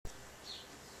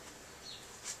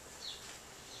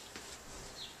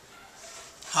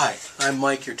Hi, I'm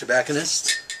Mike, your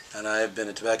tobacconist, and I've been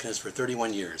a tobacconist for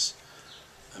 31 years.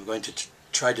 I'm going to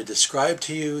try to describe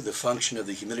to you the function of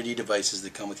the humidity devices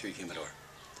that come with your humidor.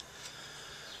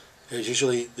 There's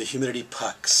usually the humidity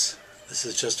pucks. This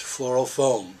is just floral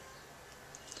foam.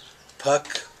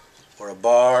 Puck, or a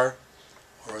bar,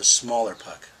 or a smaller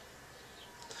puck.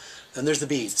 Then there's the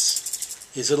beads.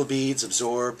 These little beads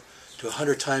absorb to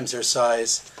 100 times their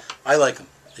size. I like them.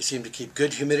 They seem to keep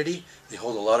good humidity. They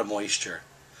hold a lot of moisture.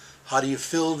 How do you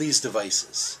fill these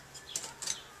devices?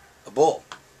 A bowl.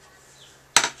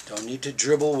 Don't need to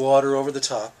dribble water over the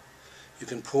top. You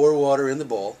can pour water in the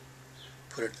bowl,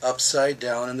 put it upside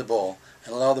down in the bowl,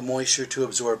 and allow the moisture to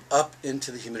absorb up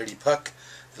into the humidity puck.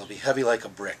 They'll be heavy like a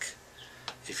brick.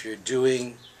 If you're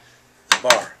doing the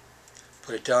bar,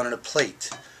 put it down in a plate.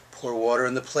 Pour water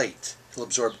in the plate. It'll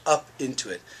absorb up into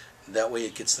it. That way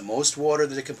it gets the most water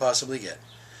that it can possibly get.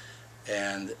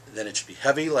 And then it should be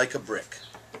heavy like a brick.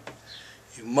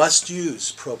 You must use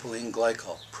propylene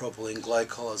glycol. Propylene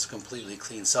glycol is a completely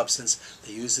clean substance.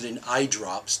 They use it in eye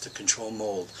drops to control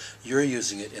mold. You're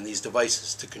using it in these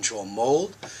devices to control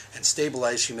mold and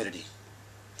stabilize humidity.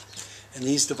 In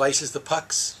these devices, the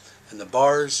pucks and the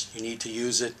bars, you need to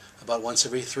use it about once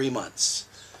every 3 months.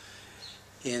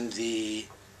 In the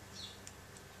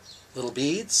little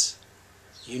beads,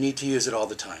 you need to use it all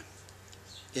the time.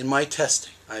 In my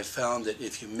testing, I've found that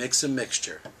if you mix a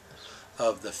mixture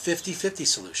of the 50-50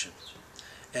 solution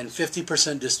and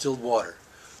 50% distilled water,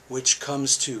 which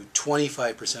comes to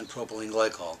 25% propylene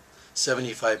glycol,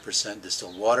 75%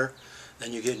 distilled water,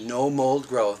 then you get no mold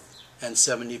growth and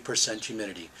 70%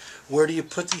 humidity. Where do you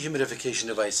put the humidification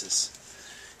devices?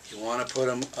 You want to put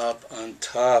them up on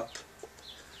top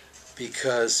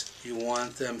because you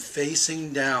want them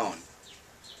facing down,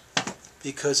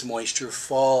 because moisture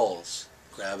falls.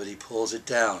 Gravity pulls it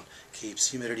down, keeps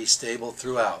humidity stable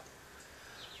throughout.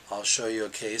 I'll show you a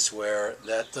case where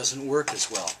that doesn't work as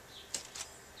well.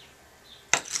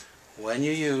 When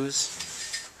you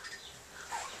use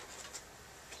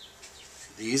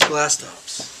these glass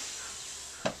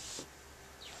tops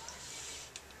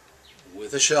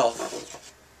with a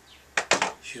shelf,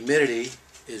 humidity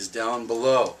is down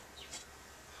below.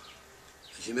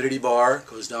 The humidity bar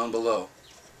goes down below.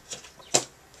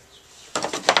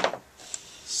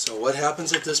 So what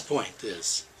happens at this point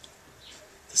is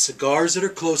the cigars that are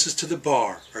closest to the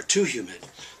bar are too humid.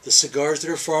 The cigars that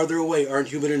are farther away aren't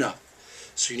humid enough.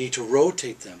 So you need to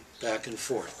rotate them back and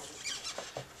forth.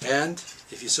 And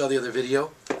if you saw the other video,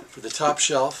 for the top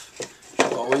shelf,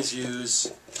 you always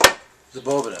use the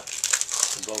Boveda.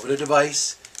 The Boveda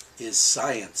device is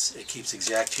science. It keeps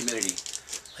exact humidity.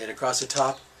 Lay it across the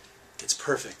top, it's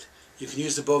perfect. You can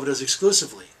use the Bovedas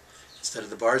exclusively instead of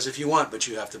the bars if you want, but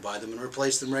you have to buy them and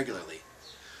replace them regularly.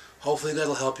 Hopefully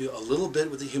that'll help you a little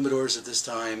bit with the humidors at this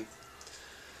time.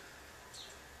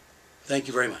 Thank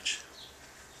you very much.